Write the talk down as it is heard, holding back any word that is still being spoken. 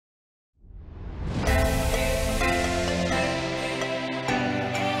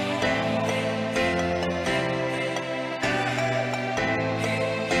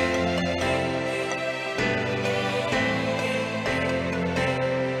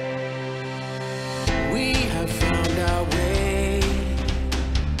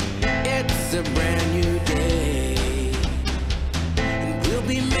a brand new day, and we'll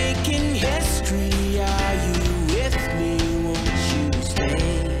be making history. Are you with me? Won't you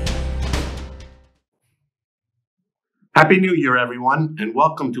stay? Happy New Year, everyone, and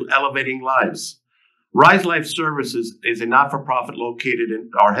welcome to Elevating Lives. Rise Life Services is a not-for-profit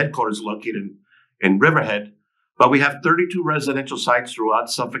our headquarters is located in Riverhead, but we have 32 residential sites throughout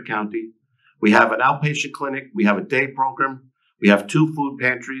Suffolk County. We have an outpatient clinic, we have a day program, we have 2 food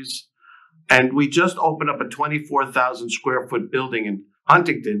pantries, and we just opened up a 24,000 square foot building in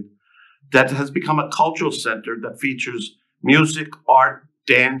Huntington that has become a cultural center that features music, art,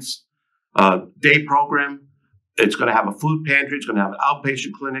 dance, day program. It's going to have a food pantry, it's going to have an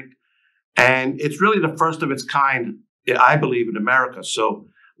outpatient clinic, and it's really the first of its kind, I believe, in America. So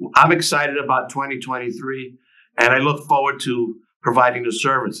I'm excited about 2023, and I look forward to providing the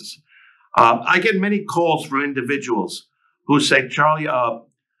services. I get many calls from individuals who say, Charlie,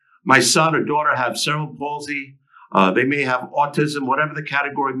 my son or daughter have cerebral palsy. They may have autism, whatever the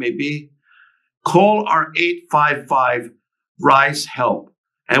category may be. Call our 855 RISE HELP,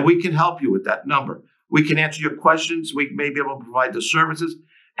 and we can help you with that number. We can answer your questions. We may be able to provide the services.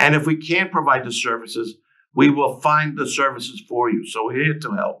 And if we can't provide the services, we will find the services for you. So we're here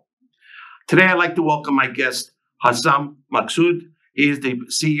to help. Today, I'd like to welcome my guest, Hossam Maksoud. He is the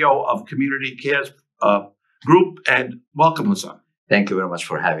CEO of Community Cares Group. And welcome, Hossam. Thank you very much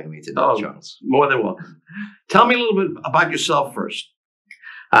for having me today, Charles. More than welcome. Tell me a little bit about yourself first.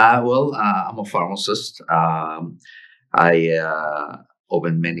 I'm a pharmacist. I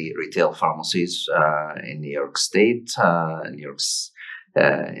opened many retail pharmacies in New York State,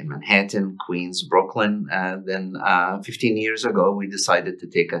 in Manhattan, Queens, Brooklyn. Then 15 years ago, we decided to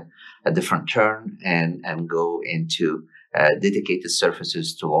take a different turn and go into dedicated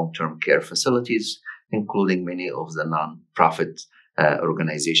services to long-term care facilities, including many of the non-profit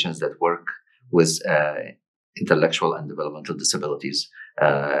organizations that work with intellectual and developmental disabilities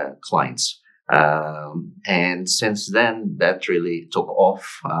clients. And since then, that really took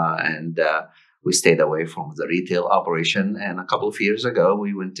off, and we stayed away from the retail operation. And a couple of years ago,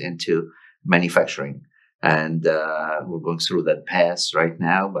 we went into manufacturing, and we're going through that path right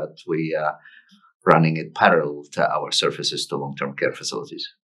now, but we are running it parallel to our services to long-term care facilities.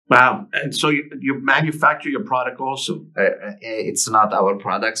 Wow. And so you manufacture your product also? It's not our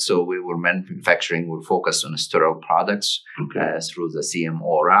product. So we were manufacturing, we're focused on sterile products through the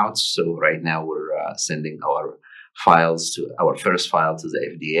CMO routes. So right now we're sending our first file to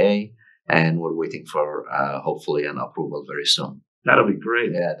the FDA, and we're waiting for hopefully an approval very soon. That'll be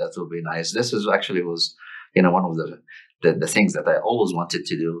great. Yeah, that will be nice. This is actually was, one of the things that I always wanted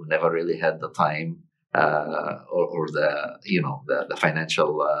to do, never really had the time or the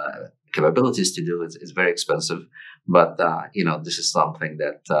financial capabilities to do. It's very expensive, but this is something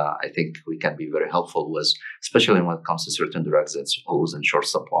that I think we can be very helpful with, especially when it comes to certain drugs that's always in short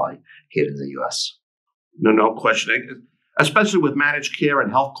supply here in the U.S. No question. Especially with managed care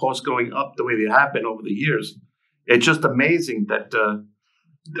and health costs going up the way they have been over the years, it's just amazing that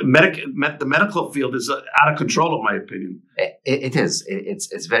the medical field is out of control, in my opinion. It is.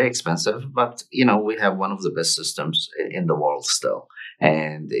 It's very expensive, but we have one of the best systems in the world still.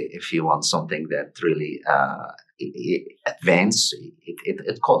 And if you want something that really advanced,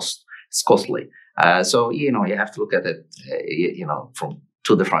 it costs. It's costly. So you have to look at it, from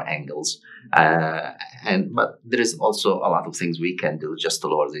 2 different angles. But there is also a lot of things we can do just to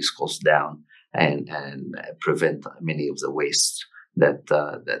lower these costs down and prevent many of the waste that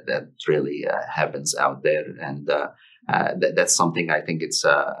really happens out there, and that's something I think it's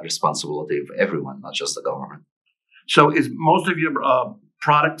a responsibility of everyone, not just the government. So, is most of your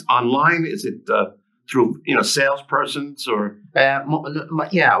product online? Is it through salespersons or?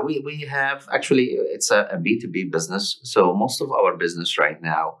 Yeah, we have actually. It's a B2B business, so most of our business right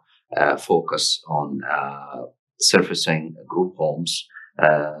now focus on servicing group homes,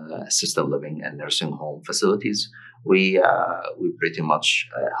 assisted living, and nursing home facilities. We pretty much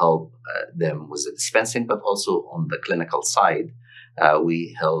help them with the dispensing, but also on the clinical side,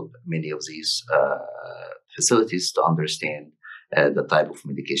 we help many of these facilities to understand the type of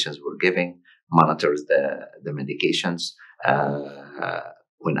medications we're giving, monitor the medications.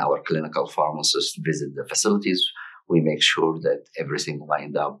 When our clinical pharmacists visit the facilities, we make sure that everything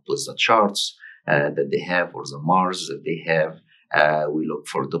lined up with the charts that they have or the MARS that they have. We look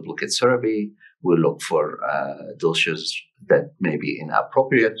for duplicate therapy. We look for doses that may be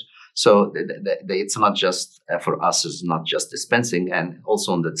inappropriate. So it's not just for us. It's not just dispensing, and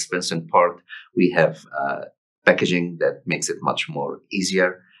also on the dispensing part, we have packaging that makes it much more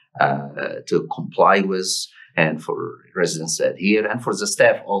easier to comply with, and for residents to adhere, and for the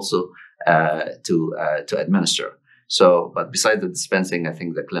staff also to administer. So, but besides the dispensing, I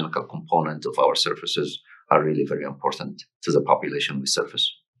think the clinical component of our services are really very important to the population we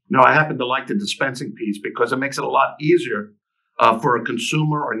service. No, I happen to like the dispensing piece because it makes it a lot easier for a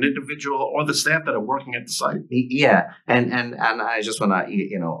consumer or an individual or the staff that are working at the site. Yeah, and I just want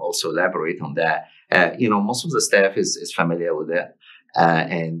to also elaborate on that. Most of the staff is familiar with it,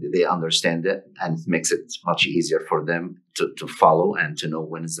 and they understand it, and it makes it much easier for them to follow and to know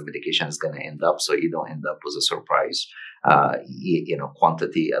when the medication is going to end up, so you don't end up with a surprise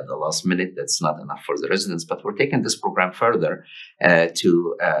quantity at the last minute that's not enough for the residents. But we're taking this program further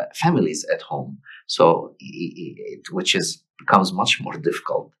to families at home, so which becomes much more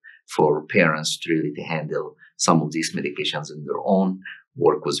difficult for parents to really to handle some of these medications in their own,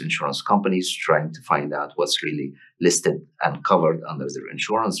 work with insurance companies, trying to find out what's really listed and covered under their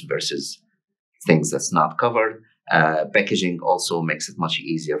insurance versus things that's not covered. Packaging also makes it much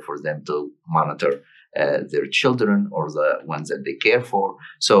easier for them to monitor their children or the ones that they care for.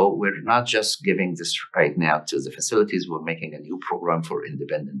 So we're not just giving this right now to the facilities, we're making a new program for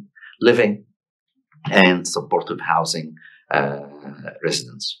independent living and supportive housing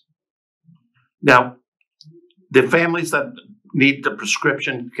residents. Now, the families that need the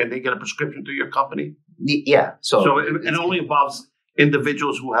prescription, can they get a prescription through your company? Yeah. So it only involves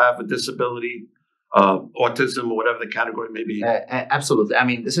individuals who have a disability, autism, or whatever the category may be. Absolutely. I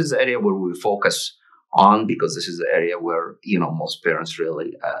mean, this is the area where we focus on because this is the area where most parents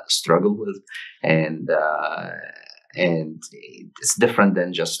really struggle with, and it's different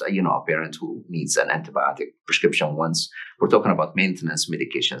than just a parent who needs an antibiotic prescription once. We're talking about maintenance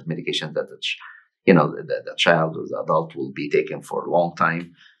medications that the child or the adult will be taking for a long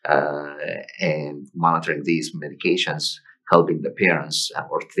time, and monitoring these medications, helping the parents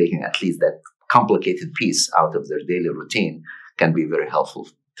or taking at least that complicated piece out of their daily routine can be very helpful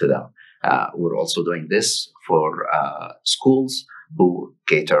to them. We're also doing this for schools who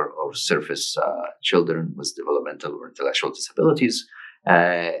cater or service children with developmental or intellectual disabilities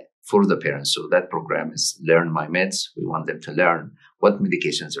for the parents. So that program is Learn My Meds. We want them to learn what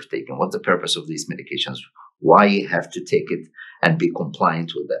medications are taken, what's the purpose of these medications, why you have to take it, and be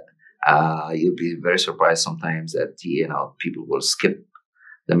compliant with that. You'll be very surprised sometimes that people will skip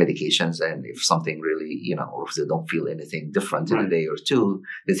the medications, and if something really, or if they don't feel anything different in a day or two,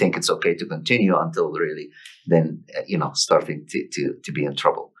 they think it's okay to continue until really then, starting to be in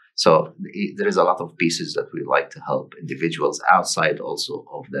trouble. So there is a lot of pieces that we like to help individuals outside also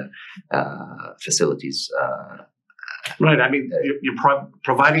of the facilities. Right. I mean, you're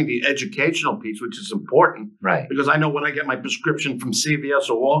providing the educational piece, which is important. Right. Because I know when I get my prescription from CVS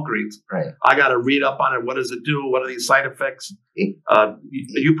or Walgreens, right, I got to read up on it. What does it do? What are these side effects?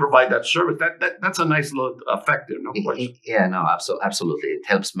 You provide that service. That's a nice little effective. No question. Yeah. No. Absolutely. It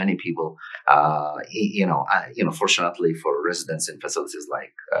helps many people. Fortunately for residents in facilities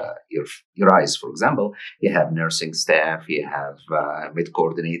like your eyes, for example, you have nursing staff, you have med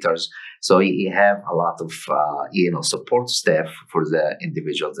coordinators. So you have a lot of support staff for the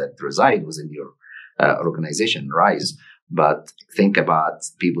individuals that reside within your organization, RISE. But think about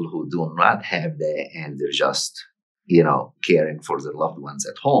people who do not have that, and they're just caring for their loved ones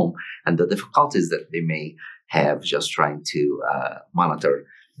at home, and the difficulties that they may have just trying to monitor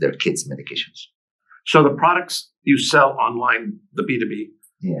their kids' medications. So the products you sell online, the B2B,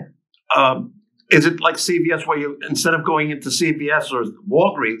 is it like CVS where you, instead of going into CVS or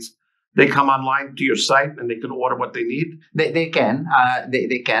Walgreens, they come online to your site and they can order what they need? They can.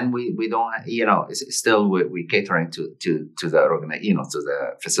 They can. We don't. Still we catering to the to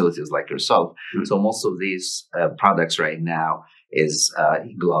the facilities like yourself. Mm-hmm. So most of these products right now is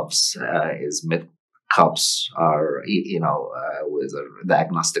gloves, is mid cups, are with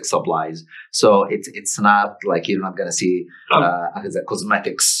diagnostic supplies. So it's not like you're not going to see the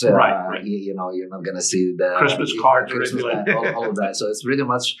cosmetics. Right. You're not going to see the Christmas cards, all of that. So it's pretty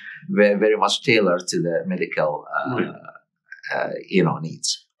much very, very much tailored to the medical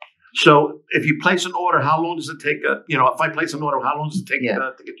needs. So if you place an order, how long does it take? If I place an order, how long does it take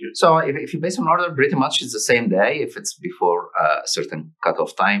to get you? So if you place an order, pretty much it's the same day if it's before a certain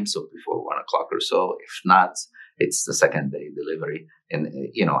cutoff time, so before 1 o'clock or so. If not, it's the second day delivery, and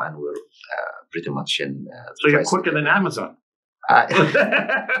we're pretty much in. So you're quicker than Amazon.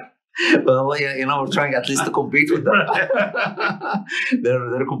 Well, we're trying at least to compete with them.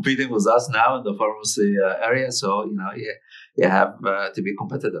 They're competing with us now in the pharmacy area, so you have to be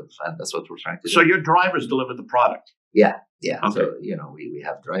competitive, and that's what we're trying to do. So your drivers deliver the product? Yeah. Okay. So we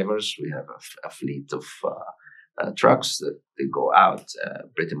have drivers, we have a fleet of trucks that they go out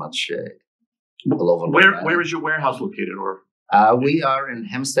pretty much all over. Where is your warehouse located, or? We are in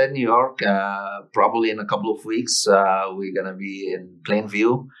Hempstead, New York. Probably in a couple of weeks, we're gonna be in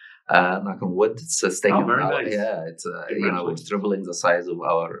Plainview. Knock on wood. It's taken. very nice. Yeah, it's we're tripling the size of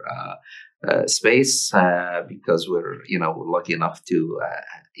our space because we're lucky enough to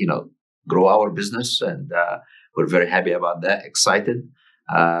grow our business, and we're very happy about that. Excited,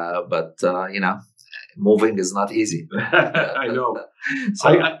 but moving is not easy. I know. So,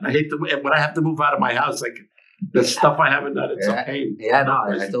 I hate to when I have to move out of my house. Like the stuff I haven't done, it's a pain. Yeah, no.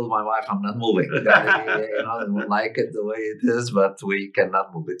 I told my wife I'm not moving. I don't like it the way it is, but we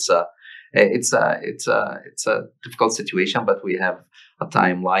cannot move. It's a difficult situation, but we have a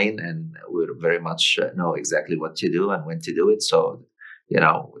timeline, and we very much know exactly what to do and when to do it. So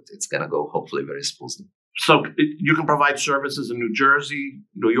it's gonna go hopefully very smoothly. So you can provide services in New Jersey,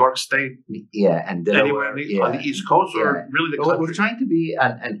 New York State, and Delaware, anywhere on the East Coast, or really the country? We're trying to be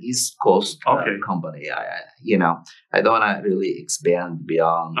an East Coast company. I don't want to really expand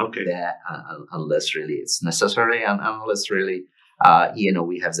beyond that unless really it's necessary, and unless really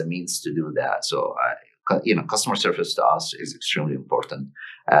we have the means to do that. So customer service to us is extremely important.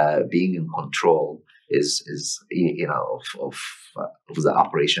 Being in control is of the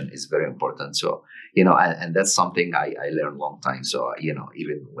operation is very important. So and that's something I learned a long time. So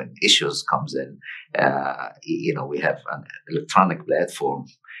even when issues comes in, we have an electronic platform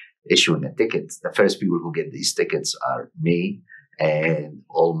issuing a ticket. The first people who get these tickets are me and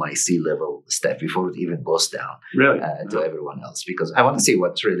all my C-level staff before it even goes down to everyone else, because I want to see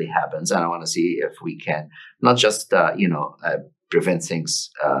what really happens, and I want to see if we can not just prevent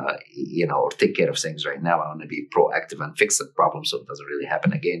things, or take care of things right now. I want to be proactive and fix the problem so it doesn't really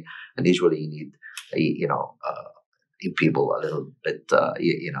happen again. And usually you need, people a little bit,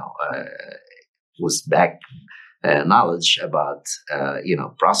 with back knowledge about,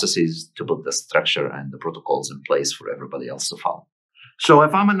 processes to put the structure and the protocols in place for everybody else to follow. So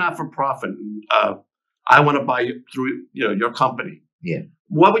if I'm a not-for-profit, I want to buy through, your company. Yeah.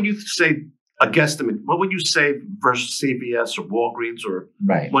 What would you say? A guesstimate. What would you say versus CVS or Walgreens or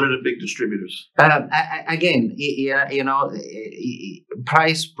one of the big distributors? Again,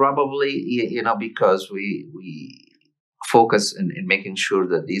 price probably, because we focus in making sure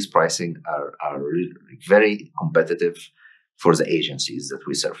that these pricing are really very competitive for the agencies that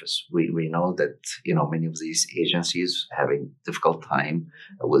we service. We know that many of these agencies having difficult time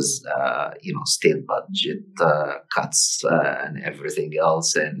with state budget cuts and everything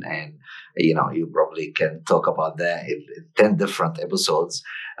else, and you probably can talk about that in 10 different episodes.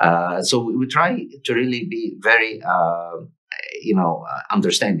 So we try to really be very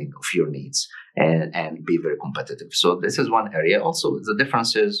understanding of your needs and be very competitive. So this is one area. Also, the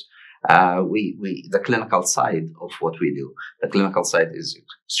difference is the clinical side of what we do. The clinical side is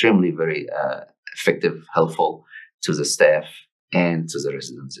extremely very effective, helpful to the staff and to the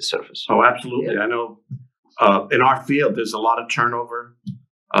residents they service. Oh, absolutely. Yeah. I know in our field, there's a lot of turnover.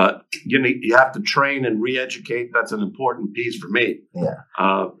 You have to train and re-educate. That's an important piece for me. Yeah.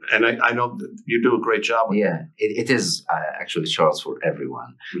 And I know that you do a great job with that. It is actually, Charles, for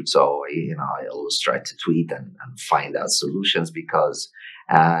everyone. So, I always try to tweet and find out solutions because,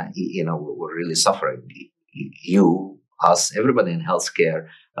 we're really suffering. Us, everybody in healthcare,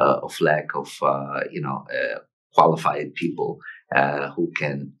 of lack of, qualified people who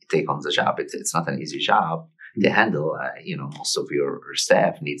can take on the job. It's not an easy job to handle. Most of your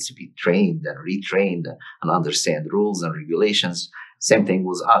staff needs to be trained and retrained and understand rules and regulations. Same thing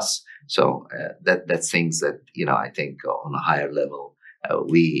with us. So that's things that I think on a higher level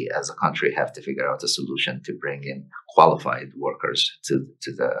we as a country have to figure out a solution to bring in qualified workers to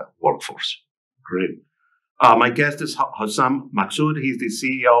the workforce. Great. My guest is Hossam Maksoud. He's the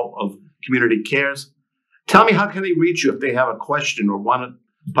CEO of Community Cares. Tell me, how can they reach you if they have a question or want to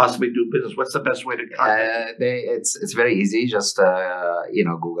possibly do business? What's the best way to contact you? It's very easy. Just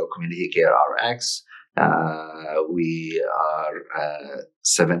Google Community Care RX. We are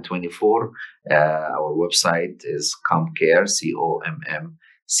 724. Our website is ComCare,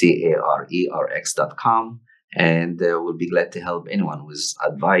 COMMCARERX.com, and we'll be glad to help anyone with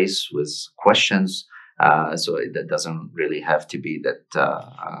advice, with questions. So it doesn't really have to be that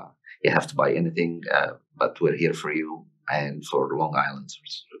you have to buy anything, but we're here for you and for Long Island.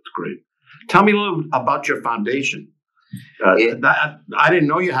 That's great. Tell me a little about your foundation. I didn't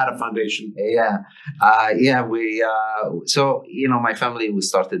know you had a foundation. We my family, we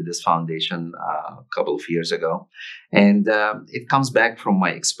started this foundation a couple of years ago, and it comes back from my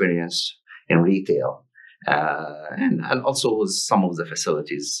experience in retail. and also with some of the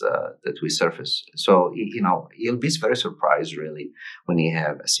facilities that we surface. So, you'll be very surprised really when you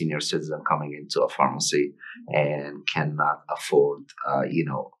have a senior citizen coming into a pharmacy and cannot afford,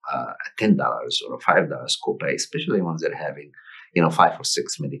 $10 or $5 copay, especially when they're having, 5 or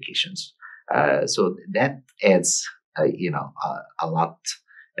 6 medications. So that adds, a lot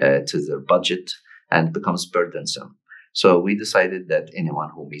to their budget and becomes burdensome. So we decided that anyone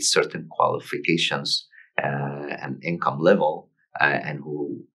who meets certain qualifications and income level and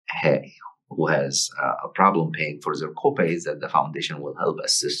who has a problem paying for their copays, that the foundation will help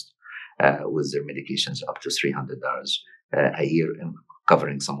assist with their medications up to $300 a year in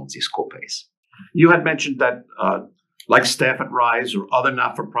covering some of these copays. You had mentioned that like staff at Rise or other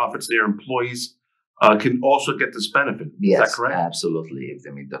not-for-profits, their employees can also get this benefit. Is that correct? Absolutely. If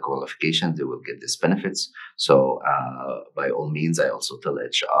they meet the qualifications, they will get these benefits. So by all means, I also tell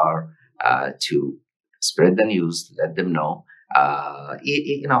HR to spread the news, let them know.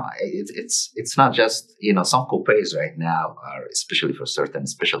 It's not just, some copays right now are, especially for certain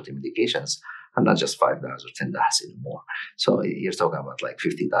specialty medications, are not just $5 or $10 anymore. So you're talking about like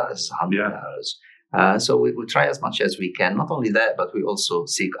 $50, $100. So we try as much as we can. Not only that, but we also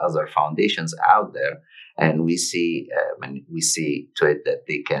seek other foundations out there, and we see to it that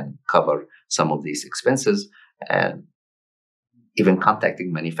they can cover some of these expenses, and even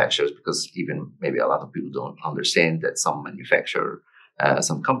contacting manufacturers, because even maybe a lot of people don't understand that some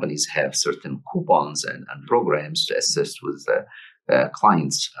some companies have certain coupons and programs to assist with the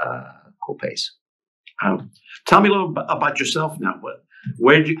clients' copays. Tell me a little bit about yourself now.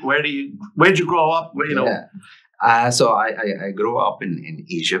 Where'd you grow up? So I grew up in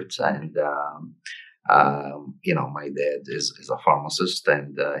Egypt, and my dad is a pharmacist,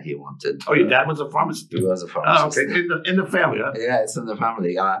 and he wanted. Oh, your dad was a pharmacist. He was a pharmacist. Oh, okay, in the family, huh? Yeah, it's in the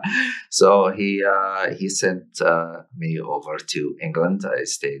family. So he sent me over to England. I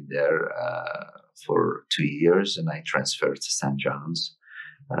stayed there for 2 years, and I transferred to St. John's,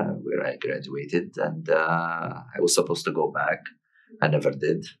 where I graduated, and I was supposed to go back. I never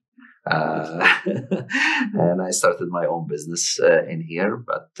did. And I started my own business in here,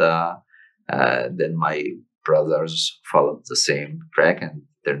 but then my brothers followed the same track, and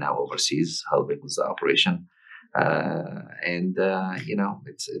they're now overseas helping with the operation.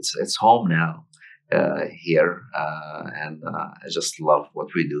 It's home now here, and I just love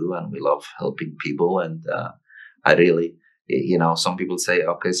what we do, and we love helping people. And I really, some people say,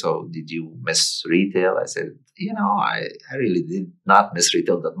 okay, so did you miss retail? I said, I really did not miss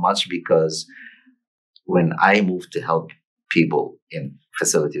retail that much, because when I moved to help people in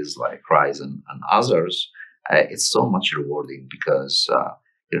facilities like Rise and others, it's so much rewarding, because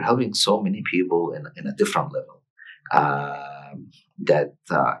you're helping so many people in a different level that,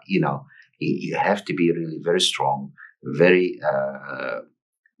 you have to be really very strong, very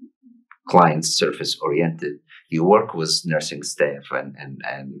client service oriented. You work with nursing staff and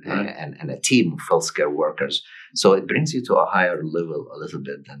a team of healthcare workers. So it brings you to a higher level a little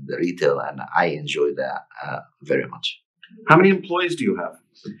bit than the retail, and I enjoy that very much. How many employees do you have?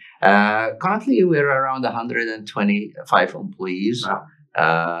 Currently, we're around 125 employees. Wow.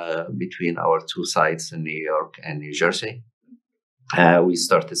 Between our 2 sites in New York and New Jersey. We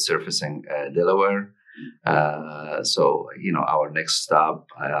started surfacing Delaware. So, our next stop,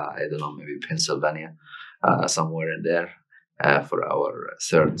 I don't know, maybe Pennsylvania, somewhere in there for our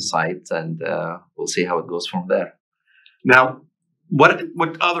 3rd site. And we'll see how it goes from there. Now, what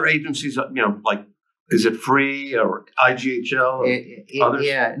other agencies, like, is it free or IGHL? Or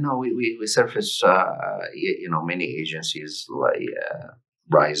we surface, many agencies like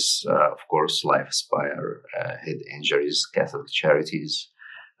Rise, of course, Life Aspire, Head Injuries, Catholic Charities,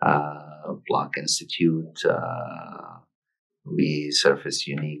 Block Institute. We surface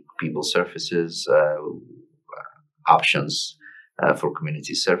Unique People Services, Options for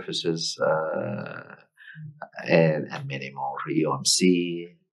Community Services, and many more.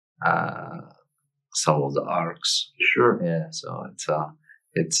 UMC, some of the ARCs. Sure. Yeah. So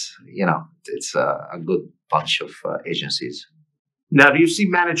it's a good bunch of agencies. Now, do you see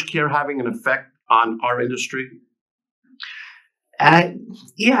managed care having an effect on our industry? I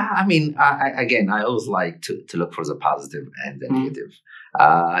always like to look for the positive and the negative.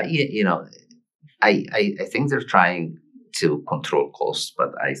 I think they're trying to control costs,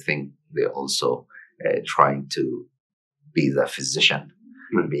 but I think they're also trying to be the physician,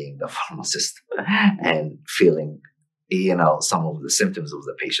 being the pharmacist, and feeling, some of the symptoms of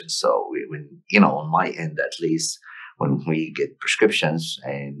the patient. So on my end, at least, when we get prescriptions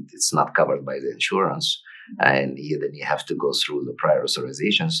and it's not covered by the insurance, and then you have to go through the prior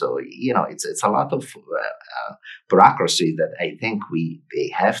authorization. So it's a lot of bureaucracy that I think they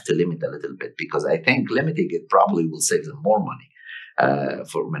have to limit a little bit, because I think limiting it probably will save them more money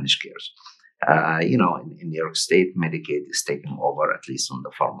for managed cares. In New York State, Medicaid is taking over, at least on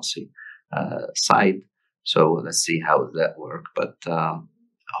the pharmacy side. So let's see how that works. But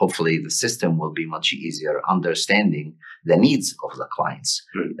hopefully the system will be much easier understanding the needs of the clients.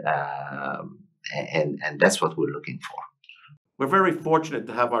 And that's what we're looking for. We're very fortunate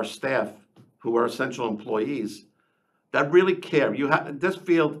to have our staff, who are essential employees, that really care. You have in this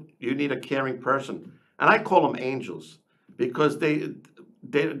field, you need a caring person, and I call them angels, because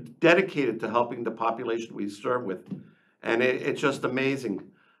they're dedicated to helping the population we serve with, and it's just amazing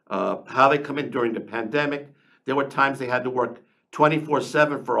how they come in during the pandemic. There were times they had to work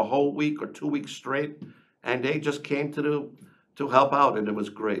 24/7 for a whole week or 2 weeks straight, and they just came to help out, and it was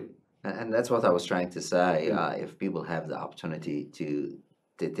great. And that's what I was trying to say. If people have the opportunity to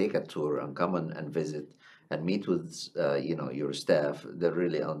take a tour and come and visit and meet with your staff, they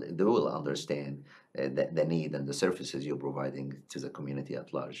will understand the need and the services you're providing to the community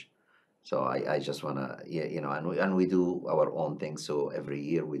at large. So I just want to, and we do our own thing. So every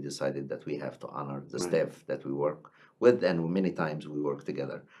year we decided that we have to honor the staff that we work with, and many times we work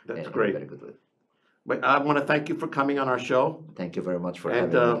together. That's great. Very good with. But I want to thank you for coming on our show. Thank you very much for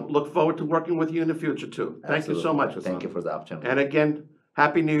having me. Look forward to working with you in the future too. Thank you so much, Hossam. Thank you for the opportunity. And again,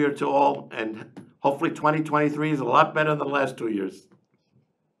 Happy New Year to all, and hopefully 2023 is a lot better than the last 2 years.